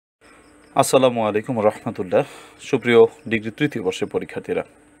আসসালামু আলাইকুম রহমতুল্লাহ। সুপ্রিয় ডিগ্রি তৃতীয় বর্ষের পরীক্ষার্থীরা,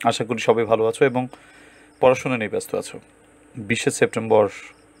 আশা করি সবাই ভালো আছো এবং পড়াশোনা নিয়ে ব্যস্ত আছো। 20শে সেপ্টেম্বর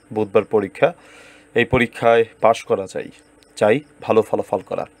বুধবার পরীক্ষা। এই পরীক্ষায় পাশ করা চাই ভালো ফলাফল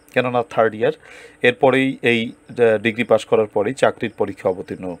করা, কেননা থার্ড ইয়ার। এরপরেই এই ডিগ্রি পাশ করার পরেই চাকরির পরীক্ষা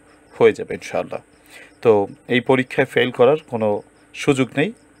অবতীর্ণ হয়ে যাবে ইনশাআল্লাহ। তো এই পরীক্ষায় ফেল করার কোনো সুযোগ নেই,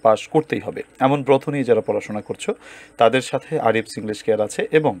 পাশ করতেই হবে এমন ব্রত নিয়ে যারা পড়াশোনা করছো তাদের সাথে আরিফ ইংলিশ কেয়ার আছে,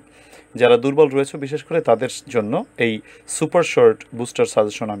 এবং যারা দুর্বল রয়েছে বিশেষ করে তাদের জন্য এই সুপার শর্ট বুস্টার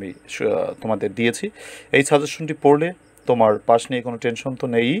সাজেশন আমি তোমাদের দিয়েছি। এই সাজেশনটি পড়লে তোমার পাশ নিয়ে কোনো টেনশন তো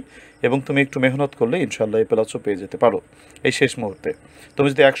নেই, এবং তুমি একটু মেহনত করলে ইনশাআল্লাহ এই প্লাসও পেয়ে যেতে পারো এই শেষ মুহূর্তে। তুমি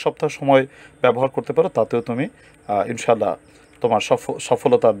যদি এক সপ্তাহ সময় ব্যবহার করতে পারো তাতেও তুমি ইনশাআল্লাহ তোমার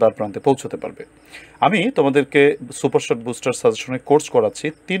সফলতার দ্বার প্রান্তে পৌঁছতে পারবে। আমি তোমাদেরকে সুপার শর্ট বুস্টার সাজেশনের কোর্স করাচ্ছি।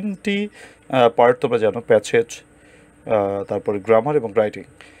 3টি পার্ট তোমরা জানো, প্যাসেজ, তারপরে গ্রামার এবং রাইটিং।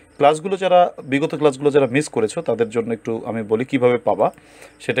 বিগত ক্লাসগুলো যারা মিস করেছো তাদের জন্য একটু আমি বলি কিভাবে পাবা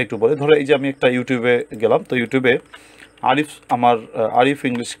সেটা একটু বলি। ধরো এই যে আমি একটা ইউটিউবে গেলাম, তো ইউটিউবে আরিফ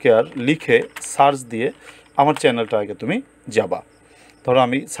ইংলিশ কেয়ার লিখে সার্চ দিয়ে আমার চ্যানেলটা আগে তুমি যাবা। ধরো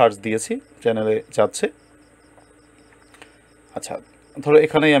আমি সার্চ দিয়েছি, চ্যানেলে যাচ্ছে। আচ্ছা, ধরো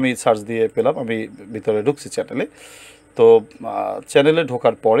এখানেই আমি সার্চ দিয়ে পেলাম, আমি ভিতরে ঢুকছি চ্যানেলে। তো চ্যানেলে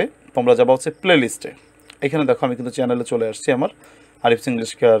ঢোকার পরে তোমরা যাবা হচ্ছে প্লে লিস্টে। এখানে দেখো আমি কিন্তু চ্যানেলে চলে আসছি, আমার আরিফ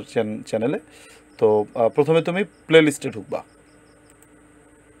ইংলিশ কেয়ার চ্যানেলে। তো প্রথমে তুমি প্লে লিস্টে ঢুকবা।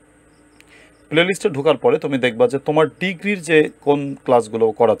 প্লে লিস্টে ঢোকার পরে তুমি দেখবা যে তোমার ডিগ্রির যে কোন ক্লাসগুলো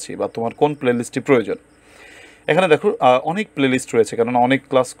করাচ্ছি বা তোমার কোন প্লে লিস্টটি প্রয়োজন। এখানে দেখো অনেক প্লে লিস্ট রয়েছে, কেননা অনেক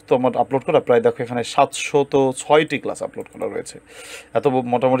ক্লাস তো আমার আপলোড করা, প্রায় দেখো এখানে 706টি ক্লাস আপলোড করা রয়েছে। এত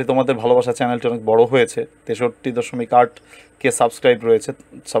মোটামুটি তোমাদের ভালোবাসা চ্যানেলটি অনেক বড় হয়েছে, 63.8K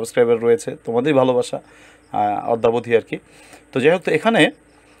সাবস্ক্রাইবার রয়েছে, তোমাদেরই ভালোবাসা অদ্যাবধি আর কি। তো যাই হোক, তো এখানে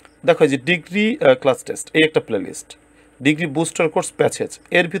দেখো যে ডিগ্রি ক্লাস টেস্ট এই একটা play list, degree booster course passage,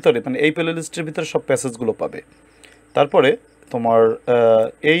 এর ভিতরে মানে এই প্লে লিস্টের ভিতরে সব প্যাসেজগুলো পাবে। তারপরে তোমার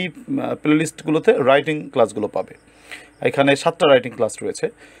এই প্লে লিস্টগুলোতে রাইটিং ক্লাসগুলো পাবে। এখানে 7টা রাইটিং ক্লাস রয়েছে।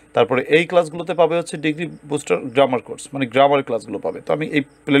 তারপরে এই ক্লাসগুলোতে পাবে হচ্ছে ডিগ্রি বুস্টার গ্রামার কোর্স, মানে গ্রামার ক্লাসগুলো পাবে। তো আমি এই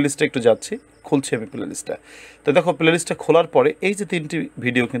প্লে লিস্টে একটু যাচ্ছি, খুলছি আমি প্লে লিস্টটা। তো দেখো প্লে লিস্টটা খোলার পরে এই যে 3টি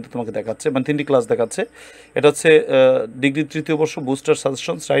ভিডিও কিন্তু তোমাকে দেখাচ্ছে, মানে 3টি ক্লাস দেখাচ্ছে। এটা হচ্ছে ডিগ্রি তৃতীয় বর্ষ booster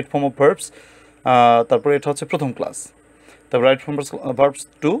suggestions, right form of verbs. তারপরে এটা হচ্ছে প্রথম ক্লাস। তারপর right form verbs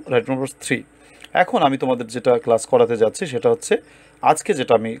 2, right form verbs 3। এখন আমি তোমাদের যেটা ক্লাস করাতে যাচ্ছি সেটা হচ্ছে আজকে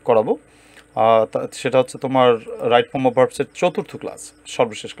যেটা আমি করাবো, সেটা হচ্ছে তোমার রাইট ফর্ম অফ ভার্বসের 4র্থ ক্লাস,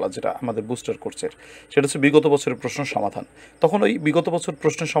 সর্বশেষ ক্লাস যেটা আমাদের বুস্টার কোর্সের। সেটা হচ্ছে বিগত বছরের প্রশ্ন সমাধান। তখন ওই বিগত বছর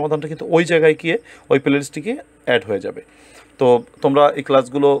প্রশ্নের সমাধানটা কিন্তু ওই জায়গায় গিয়ে ওই প্লেলিস্টটিকে অ্যাড হয়ে যাবে। তো তোমরা এই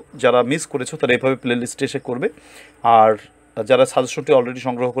ক্লাসগুলো যারা মিস করেছো তারা এইভাবে প্লেলিস্টে এসে করবে। আর যারা সাজেশনটি অলরেডি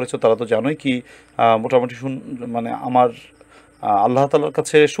সংগ্রহ করেছো তারা তো জানোই কি মোটামুটি মানে আমার আল্লাহ তাআলার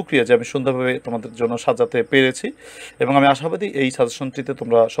কাছে শুকরিয়া যে আমি সুন্দরভাবে তোমাদের জন্য সাজাতে পেরেছি, এবং আমি আশাবাদী এই সাজেশনটিতে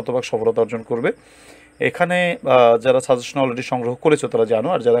তোমরা শতভাগ সফলতা অর্জন করবে। এখানে যারা সাজেশন অলরেডি সংগ্রহ করেছো তারা জানো,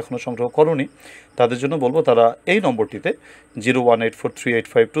 আর যারা এখনও সংগ্রহ করোনি তাদের জন্য বলবো তারা এই নম্বরটিতে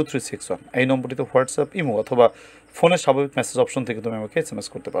 01843852361 এই নম্বরটিতে হোয়াটসঅ্যাপ, ইমো অথবা ফোনের স্বাভাবিক মেসেজ অপশন থেকে তুমি আমাকে SMS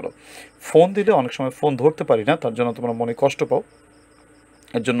করতে পারো। ফোন দিলে অনেক সময় ফোন ধরতে পারি না, তার জন্য তোমরা মনে কষ্ট পাও,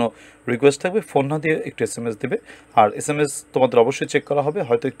 এর জন্য রিকোয়েস্ট থাকবে ফোন না দিয়ে একটু SMS দেবে। আর SMS তোমাদের অবশ্যই চেক করা হবে,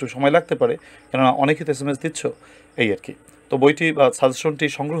 হয়তো একটু সময় লাগতে পারে, কেননা অনেকেই তো SMS দিচ্ছ, এই আর কি। তো বইটি বা সাজেশনটি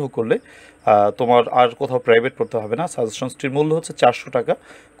সংগ্রহ করলে তোমার আর কোথাও প্রাইভেট পড়তে হবে না। সাজেশনটির মূল্য হচ্ছে 400 টাকা,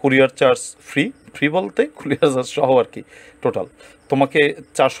 কুরিয়ার চার্জ ফ্রি বলতে কুরিয়ার চার্জ সহ আর কি। টোটাল তোমাকে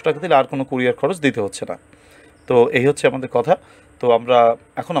 400 টাকা দিলে আর কোনো কুরিয়ার খরচ দিতে হচ্ছে না। তো এই হচ্ছে আমাদের কথা। তো আমরা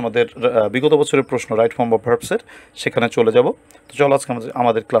এখন আমাদের বিগত বছরের প্রশ্ন রাইট ফর্ম অফ ভার্বসের সেখানে চলে যাব। তো চলো আজকে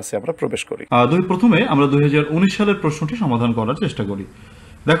আমাদের ক্লাসে আমরা প্রবেশ করি। প্রথমে আমরা 2019 সালের প্রশ্নটি সমাধান করার চেষ্টা করি।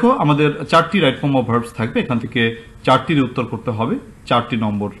 দেখো আমাদের 4টি রাইট ফর্ম অফ ভার্বস থাকবে, এখান থেকে 4টির উত্তর করতে হবে, 4টি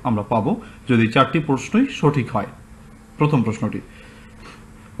নম্বর আমরা পাবো যদি 4টি প্রশ্নই সঠিক হয়। প্রথম প্রশ্নটি,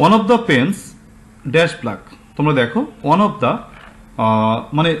 one of the pens dash black. তোমরা দেখো ওয়ান অফ দ্য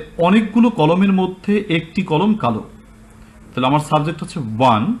মানে অনেকগুলো কলমের মধ্যে একটি কলম কালো, তাহলে আমার সাবজেক্ট হচ্ছে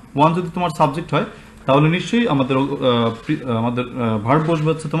ওয়ান যদি তোমার সাবজেক্ট হয় তাহলে নিশ্চয়ই আমাদের ভার্ব বসবে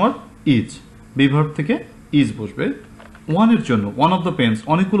হচ্ছে তোমার ইজ, বি ভার্ব থেকে ইজ বসবে ওয়ানের জন্য। ওয়ান অফ দ্য পেন্স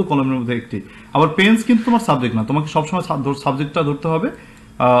অনেকগুলো কলমের মধ্যে একটি, আবার পেন্স কিন্তু তোমার সাবজেক্ট না, তোমাকে সবসময় সাবজেক্টটা ধরতে হবে।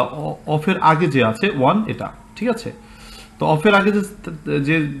 অফের আগে যে আছে ওয়ান, এটা ঠিক আছে। তো অফের আগে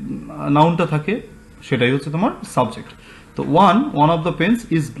যে নাউনটা থাকে সেটাই হচ্ছে তোমার সাবজেক্ট। তো one of the pens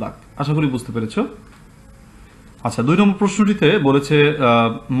is black, আশা করি বুঝতে পেরেছো। আচ্ছা, 2 নম্বর প্রশ্নটিতে বলেছে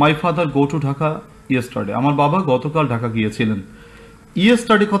my father go to Dhaka yesterday. আমার বাবা গতকাল ঢাকা গিয়েছিলেন।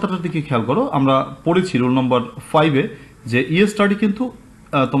 স্টাডি কথাটার দিকে খেয়াল করো, আমরা পড়েছি রুল নম্বর 5-এ যে স্টাডি কিন্তু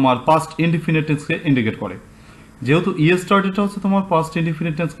তোমার পাস্ট ইনডিফিনিট টেন্সকে ইন্ডিকেট করে। যেহেতু স্টাডিটা হচ্ছে তোমার পাস্ট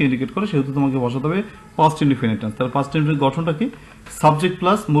ইনডিফিনিট টেন্সকে ইন্ডিকেট করে, সেহেতু তোমাকে বসাতে হবে পাস্ট ইনডিফিনিট টেন্স। তাহলে পাস্ট ইনডিফিনিট গঠনটা কি? সাবজেক্ট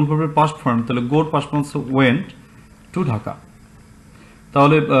প্লাস মূল ভার্বের পাস্ট ফর্ম, তাহলে গোর past form went to Dhaka.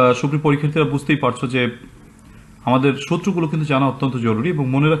 তাহলে সুপ্রিয় পরীক্ষার্থীরা বুঝতেই পারছো যে আমাদের সূত্রগুলো কিন্তু জানা অত্যন্ত জরুরি এবং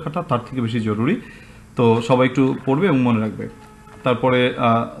মনে রাখাটা তার থেকে বেশি জরুরি। তো সবাই একটু পড়বে এবং মনে রাখবে। তারপরে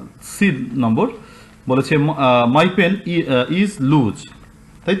সি নম্বর বলেছে মাই পেন ইজ লুজ,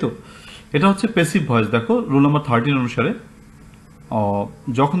 তাই তো? এটা হচ্ছে প্যাসিভ ভয়েস। দেখো রুল নাম্বার 13 অনুসারে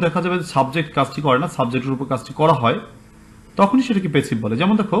যখন দেখা যাবে সাবজেক্ট কাজটি করে না, সাবজেক্টের উপর কাজটি করা হয়, তখনই সেটাকে প্যাসিভ বলে।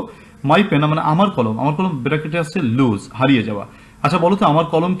 যেমন দেখো মাই পেন মানে আমার কলম, আমার কলম ব্র্যাকেটে আছে লুজ, হারিয়ে যাওয়া। আচ্ছা বলো তো আমার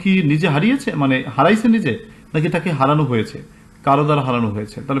কলম কি নিজে হারিয়েছে, মানে হারাইছে নিজে, নাকি তাকে হারানো হয়েছে, কারো দ্বারা হারানো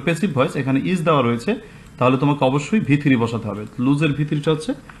হয়েছে? তাহলে প্যাসিভ ভয়েস, এখানে ইজ দেওয়া রয়েছে, তাহলে তোমাকে অবশ্যই V3 বসাতে হবে। লুজের V3টা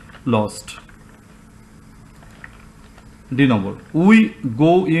হচ্ছে lost. D number we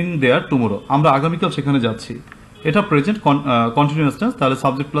going there tomorrow, আমরা আগামীকাল সেখানে যাচ্ছি। এটা প্রেজেন্ট কন্টিনিউয়াস টেন্স, তাহলে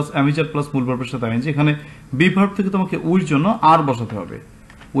সাবজেক্ট প্লাস অ্যামিজার প্লাস মূল ভার্বের সাথে আইএনজি। এখানে বি ভার্ব থেকে তোমাকে উইর জন্য আর বসাতে হবে।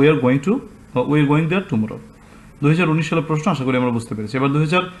 We are going there tomorrow. 2019 সালের প্রশ্ন, আশা করি আমরা বুঝতে পেরেছি। এবার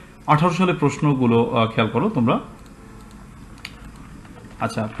 2018 সালের প্রশ্নগুলো খেয়াল করো তোমরা।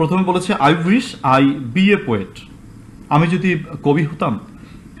 আচ্ছা, প্রথমে বলেছে I wish I B a poet, আমি যদি কবি হতাম।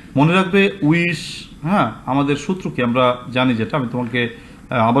 মনে রাখবে উইশ, হ্যাঁ আমাদের সূত্র কি আমরা জানি, যেটা আমি তোমাকে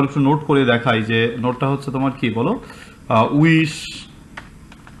আবার একটু নোট করে দেখাই। যে নোটটা হচ্ছে তোমার কি বলো,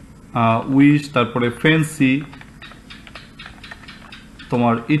 উইশ, তারপরে ফ্যান্সি,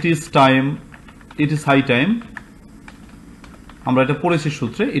 তোমার it is time, it is high time, আমরা এটা পড়েছি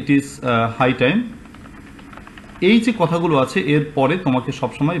সূত্রে, ইট ইজ হাই টাইম। এই যে কথাগুলো আছে এর পরে তোমাকে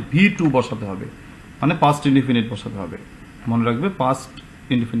সবসময় V2 বসাতে হবে, মানে পাস্ট ইনডিফিনিট বসাতে হবে। মনে রাখবে পাস্ট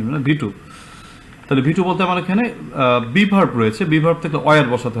ইনডিফিনিট মানে V2। তাহলে V2 বলতে আমার এখানে বি ভার্ব রয়েছে, বি ভার্ব থেকে ওয়ার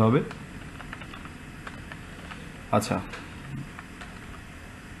বসাতে হবে। আচ্ছা,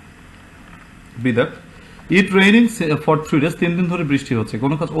 বি দেখ ইট রেইনিং ফর 3 days, 3 দিন ধরে বৃষ্টি হচ্ছে।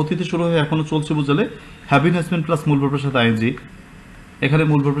 কোনো কাজ অতীতে শুরু হয়ে এখনো চলছে বুঝলে have been has been plus মূল ভার্বের সাথে আইএনজি। এখানে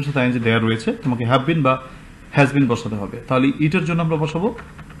মূল ভার্বের সাথে আইএনজি দেয়া রয়েছে, তোমাকে হ্যাভ বিন বা হ্যাজ বিন বসাতে হবে। তাহলে ইটের জন্য আমরা বসাবো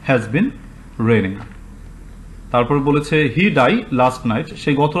হ্যাজ বিন রেইনিং। তারপর বলেছে হি ডাই লাস্ট নাইট, সে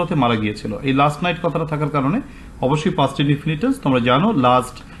গত রাতে মারা গিয়েছিল। এই লাস্ট নাইট কথাটা থাকার কারণে অবশ্যই পাস্ট ইনডিফিনিট টেন্স, তোমরা জানো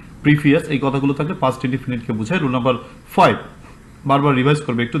লাস্ট, প্রিভিয়াস এই কথাগুলো থাকলে পাস্ট ইনডিফিনিটকে বোঝায়। রুল নাম্বার 5 বারবার রিভাইজ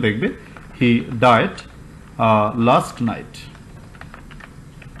করবে, একটু দেখবে। He died last night.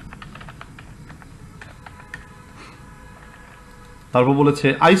 তারপর বলেছে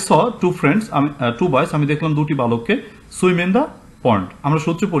I saw two friends, two বয়েস, আমি দেখলাম দুটি বালককে সুইম ইন দ্য পন্ড। আমরা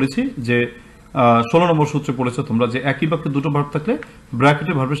সূত্রে পড়েছি যে 16 নম্বর সূত্রে পড়েছো তোমরা যে একই বাক্যে দুটো ভার্ব থাকলে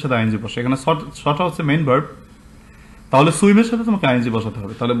ব্র্যাকেটের ভার্বের সাথে আইএনজি বসে। এখানে শটা হচ্ছে মেইন ভার্ব, তাহলে সুইমের সাথে তোমাকে আইএনজি বসাতে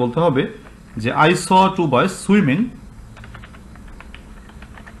হবে। তাহলে বলতে হবে যে আই স টু বয়েস swimming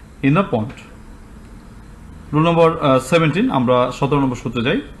in the pond. Rule নম্বর 17, আমরা 17 নম্বর সূত্রে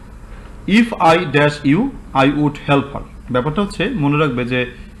যাই। If I dash you I would help হার। ব্যাপারটা হচ্ছে মনে রাখবে যে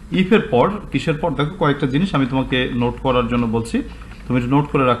ইফের পর কিসের পর, দেখো কয়েকটা জিনিস আমি তোমাকে নোট করার জন্য বলছি, তুমি একটু নোট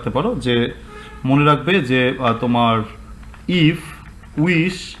করে রাখতে পারো। যে মনে রাখবে যে তোমার ইফ,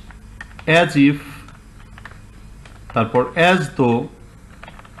 উইশ, অ্যাজ ইফ, তারপর অ্যাজ দো,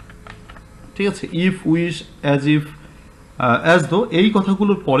 ঠিক আছে, ইফ, উইশ, অ্যাজ দো, এই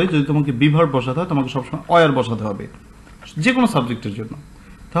কথাগুলোর পরে যদি তোমাকে বি ভার্ব বসাতে হয় তোমাকে সবসময় ওয়ার বসাতে হবে যে কোনো সাবজেক্টের জন্য।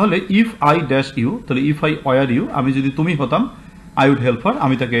 তাহলে ইফ আই ড্যাশ ইউ, তাহলে ইফ আই ওয়ার ইউ, আমি যদি তুমি হতাম, আই উড হেল্প হার,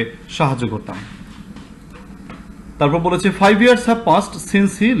 আমি তাকে সাহায্য করতাম। তারপর বলেছে 5 years have passed since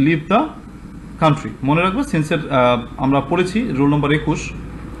he live the country. মনে রাখবে সিন্সের আমরা পড়েছি রুল নম্বর 21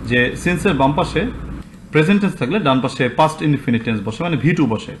 যে সিন্সের বাম পাশে প্রেজেন্ট টেন্স থাকলে ডান পাশে পাস্ট ইনডিফিনিট টেন্স বসে, মানে V2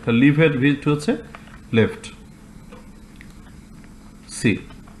 বসে। তাহলে লিভ এর V2 হচ্ছে লেফট। সি,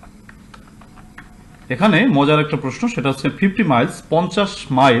 এখানে মজার একটা প্রশ্ন, সেটা হচ্ছে 50 Miles, 50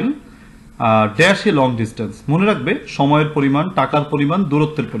 mile dash a long distance. মনে রাখবে সময়ের পরিমাণ, টাকার পরিমাণ,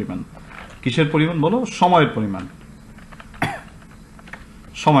 দূরত্বের পরিমাণ। কিসের পরিমাণ বলো? সময়ের পরিমাণ।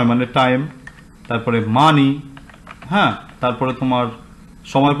 সময় মানে টাইম, তারপরে মানি, হ্যাঁ, তারপরে তোমার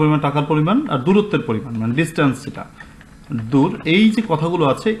সময়ের পরিমাণ, টাকার পরিমাণ, আর দূরত্বের পরিমাণ মানে ডিস্টেন্স, সেটা দূর। এই যে কথাগুলো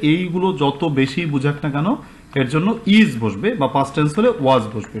আছে এইগুলো যত বেশি বুঝাক না কেন এর জন্য ইজ বসবে, বা পাস্ট টেন্স হলে ওয়াজ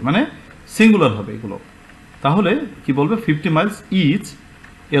বসবে, মানে সিঙ্গুলার হবে এগুলো। তাহলে কি বলবে? 50 Miles is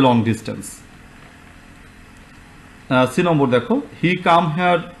a long distance. C নম্বর দেখো, হি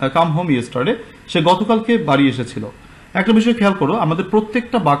কাম হোম ইয়েস্টারডে, সে গতকালকে বাড়ি এসেছিল। একটা বিষয় খেয়াল করো, আমাদের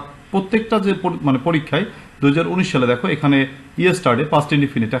প্রত্যেকটা যে মানে পরীক্ষায় 2019 সালে দেখো এখানে ইয়েস্টারডে পাস্ট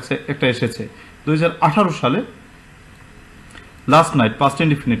ইনডিফিনিট একটা এসেছে। 2018 সালে লাস্ট নাইট পাস্ট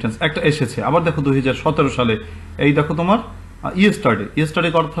ইনডিফিনিটেন্স একটা এসেছে। আবার দেখো 2017 সালে এই দেখো তোমার ইয়েস্টারডে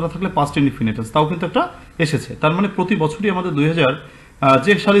কথাটা থাকলে পাস্ট ইনডিফিনিটেন্স তাও কিন্তু একটা এসেছে। তার মানে প্রতি বছরই আমাদের 2000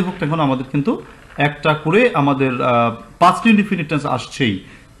 যে সালই হোক এখন আমাদের কিন্তু একটা করে আমাদের পাস্ট ইনডিফিনিটেন্স আসছেই।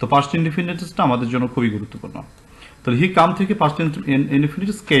 তো পাস্ট ইনডিফিনিটেন্সটা আমাদের জন্য খুবই গুরুত্বপূর্ণ। তাহলে হি কাম থেকে পাস্ট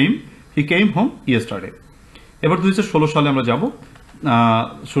ইনডিফিনিটেন্স হি কেম হোম ইয়েস্টারডে। এবার 2016 সালে আমরা যাব,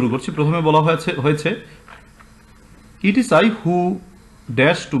 শুরু করছি। প্রথমে বলা হয়েছে it is I who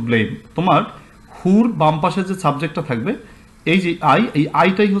dash to blame. তোমার হুর বাম পাশে যে সাবজেক্টটা থাকবে এই যে এই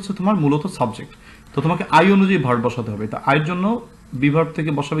আইটাই হচ্ছে তোমার মূলত সাবজেক্ট। তো তোমাকে আই অনুযায়ী ভার্ব বসাতে হবে। তা আইয়ের জন্য বিভার্ব থেকে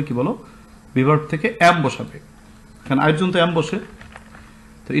বসাবে কি বলো, বিভার্ব থেকে অ্যাম বসাবে, কারণ আইয়ের জন্য তো অ্যাম বসে।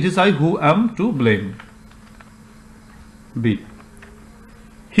 তো it is I who am to blame. B,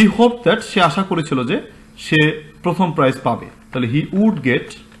 he hope that, সে আশা করেছিল যে সে প্রথম প্রাইজ পাবে। তাহলে হি উড গেট,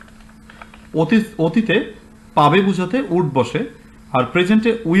 অতীতে পাবে বুঝাতে উড বসে, আর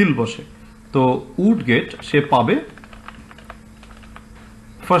প্রেজেন্টে উইল বসে। তো উড গেট, সে পাবে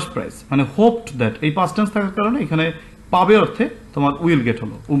ফার্স্ট প্রাইজ, মানে হোপড দ্যাট এই পাস্ট টেন্স থাকার কারণে এখানে পাবে অর্থে তোমার উইল গেট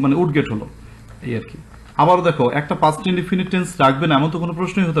হলো, মানে উড গেট হলো, এই আর কি। আবারও দেখো একটা পাস্ট ইনডিফিনিট টেন্স রাখবে না এমন তো কোনো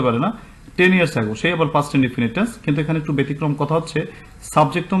প্রশ্নই হতে পারে না। 10 ইয়ার্স আগো সেই আবার পাস্ট ইনডিফিনিট টেন্স, কিন্তু এখানে একটু ব্যতিক্রম কথা হচ্ছে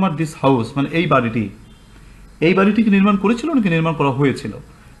সাবজেক্ট তোমার দিস হাউস, মানে এই বাড়িটি কি নির্মাণ করেছিল নাকি নির্মাণ করা হয়েছিল?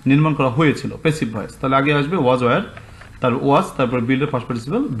 নির্মাণ করা হয়েছিল, প্যাসিভ ভয়েস। তাহলে আগে আসবে ওয়াজ ওয়্যার, তারপর ওয়াজ, তারপর বিল্ডের ফার্স্ট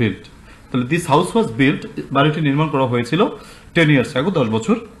পার্টিসিপল বিল্ড। তাহলে দিস হাউস ওয়াজ বিল্ড, বাড়িটি নির্মাণ করা হয়েছিল 10 ইয়ার্স আগো, 10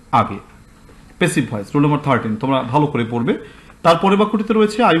 বছর আগে। প্যাসিভ ভয়েস, রুল নাম্বার 13 তোমরা ভালো করে পড়বে। তারপরে বাক্যটিতে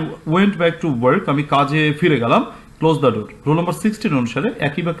রয়েছে I went back to work, আমি কাজে ফিরে গেলাম, close the door. Rule number 16 অনুসারে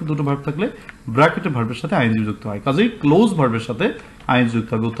একই বাক্যে দুটো ভার্ব থাকলে ব্র্যাকেটের ভার্বের সাথে আইএনজি যুক্ত হয়, কাজেই ক্লোজ ভার্বের সাথে আইএনজি যুক্ত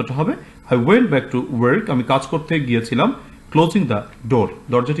হবে। উত্তরটা হবে I went back to work, আমি কাজ করতে গিয়েছিলাম, ক্লোজিং দ্য ডোর,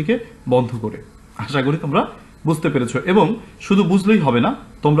 দরজাটিকে বন্ধ করে। আশা করি তোমরা বুঝতে পেরেছো। এবং শুধু বুঝলেই হবে না,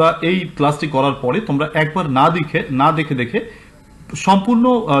 তোমরা এই ক্লাসটি করার পরে তোমরা একবার না দেখে সম্পূর্ণ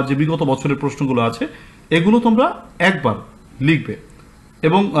যে বিগত বছরের প্রশ্নগুলো আছে এগুলো তোমরা একবার লিখবে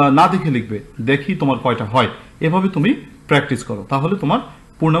এবং না দেখে লিখবে, দেখি তোমার কয়টা হয়। এভাবে তুমি প্র্যাকটিস করো, তাহলে তোমার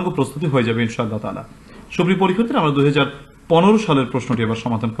পূর্ণাঙ্গ প্রস্তুতি হয়ে যাবে ইনশাআল্লাহ তাআলা। সুপ্রিয় পরীক্ষার্থীরা, আমরা 2015 সালের প্রশ্নটি এবার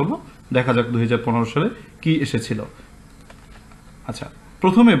সমাধান করব। দেখা যাক 2015 সালে কি এসেছিল। আচ্ছা,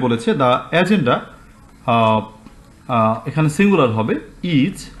 প্রথমে বলেছে দ্য এজেন্ডা, এখানে সিঙ্গুলার হবে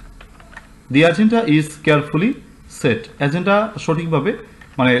is, the agenda is carefully set. Agenda সঠিকভাবে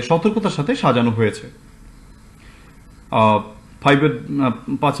মানে সতর্কতার সাথে সাজানো হয়েছে।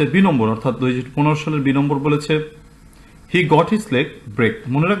 5-এর বি নম্বর অর্থাৎ 2015 সালের বি নম্বর বলেছে he got his leg break.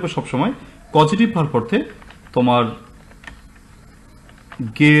 মনে রাখবে সবসময় পজিটিভ ভার্ব অর্থে তোমার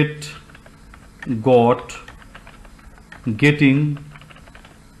গেট, গট, গেটিং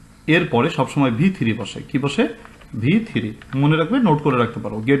এরপরে সবসময় V3 বসে। কি বসে? V3। মনে রাখবে, নোট করে রাখতে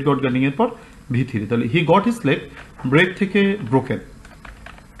পারো, গেট, গট, গেটিং এর পর V3। তাহলে he got his leg break থেকে broken.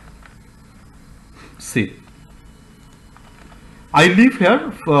 C, I live here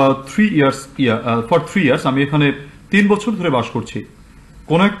for 3 years, আমি এখানে 3 বছর ধরে বাস করছি।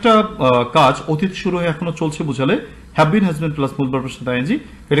 কোন একটা কাজ অতীত শুরু হয়ে এখনো চলছে বুঝালে have been, has been plus মূল ভার্বের সাথে আইএনজি,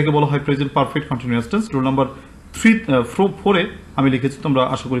 এটাকে বলা হয় present perfect continuous tense. Rule number 4-এ আমি লিখেছি, তোমরা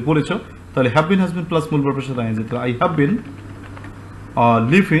আশা করি পড়েছো। তাহলে have been, has been plus মূল ভার্বের সাথে আইএনজি। তাহলে I have been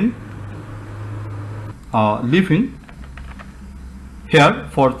living here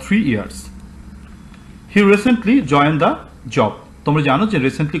for 3 years. He recently join the job. তোমরা জানো যে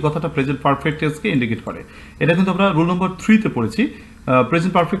রিসেন্টলি কথাটা প্রেজেন্ট পারফেক্ট টেন্সকে ইন্ডিকেট করে। এটা কিন্তু আমরা রুল নম্বর 3-তে পড়েছি।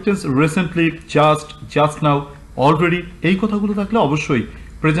 Present perfect tense recently, just now, already, এই কথাগুলো থাকলে অবশ্যই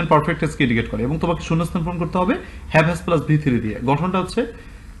প্রেজেন্ট পারফেক্ট টেন্সকে ইন্ডিকেট করে। এবং তোমাকে শূন্যস্থান পূরণ করতে হবে হ্যাভ হ্যাজ প্লাস V3 দিয়ে। গঠনটা হচ্ছে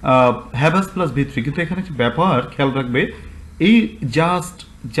হ্যাভ হ্যাজ প্লাস V3, কিন্তু এখানে একটি ব্যাপার খেয়াল রাখবে, এই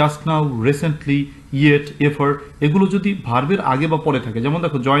জাস্ট নাও, রিসেন্টলি, ইয়েট, এফার, এগুলো যদি ভার্বের আগে বা পরে থাকে, যেমন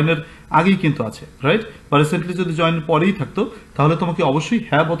দেখো জয়েনের আগেই কিন্তু আছে, রাইট? বা রিসেন্টলি যদি জয়েনের পরেই থাকতো তাহলে তোমাকে অবশ্যই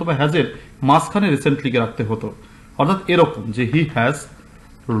হ্যাভ অথবা হ্যাজের মাঝখানে রিসেন্টলিকে রাখতে হতো। অর্থাৎ এরকম যে হি হ্যাজ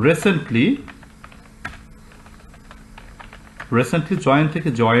রিসেন্টলি জয়েন থেকে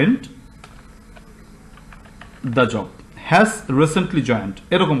joined the job, has recently joint,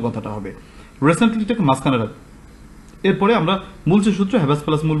 এরকম কথাটা হবে। রিসেন্টলিটাকে মাঝখানে রাখবে। এরপরে আমরা মূল যে সূত্র হ্যাভ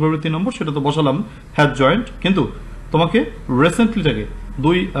প্লাস মূল ভার্বের 3 নম্বর, সেটা তো বসালাম হ্যাভ জয়েন্ট, কিন্তু তোমাকে রিসেন্টলিটাকে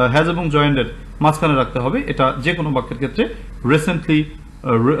দুই হ্যাজ এবং জয়েন্টের মাঝখানে রাখতে হবে। এটা যে কোনো বাক্যের ক্ষেত্রে রিসেন্টলি,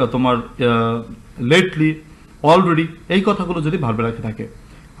 তোমার লেটলি, অলরেডি, এই কথাগুলো যদি ভার্বে রাখে থাকে।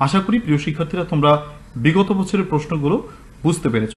 আশা করি প্রিয় শিক্ষার্থীরা তোমরা বিগত বছরের প্রশ্নগুলো বুঝতে পেরেছ।